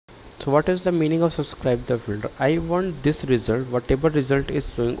So what is the meaning of subscribe the filter? I want this result, whatever result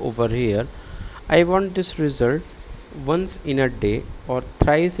is showing over here, I want this result once in a day or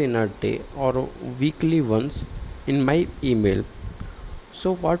thrice in a day or weekly once in my email.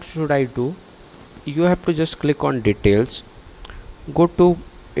 So what should I do? You have to just click on details, go to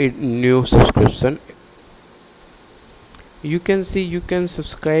a new subscription. You can see you can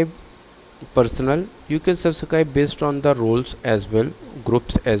subscribe personal, you can subscribe based on the roles as well,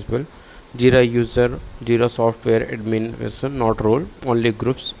 groups as well. Jira user, Jira software administration, not role, only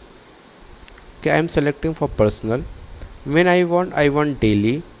groups. Okay, I am selecting for personal. When I want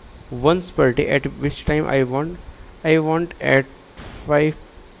daily, once per day. At which time I want at 5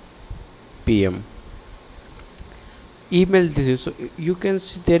 p.m. Email this is, so you can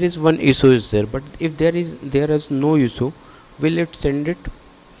see there is one issue is there, but if there is no issue, will it send it?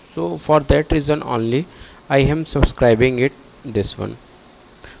 So for that reason only I am subscribing it this one.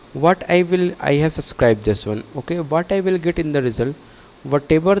 I have subscribed this one. Okay, what I will get in the result,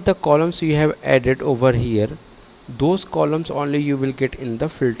 whatever the columns you have added over here, those columns only you will get in the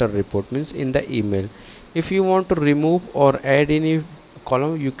filter report, means in the email. If you want to remove or add any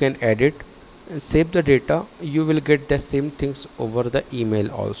column, you can add it, save the data, you will get the same things over the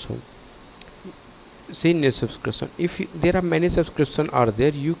email also. See new subscription, if there are many subscription are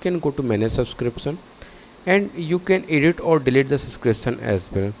there, you can go to manage subscription and you can edit or delete the subscription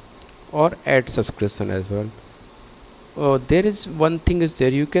as well, or add subscription as well. There is one thing is there,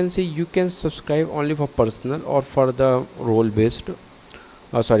 you can see you can subscribe only for personal or for the role based,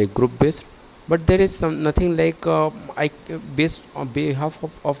 group based, but there is nothing like based on behalf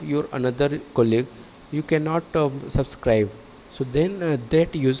of your another colleague you cannot subscribe. So then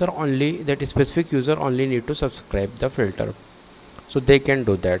that specific user only need to subscribe the filter, so they can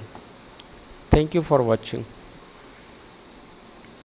do that. Thank you for watching.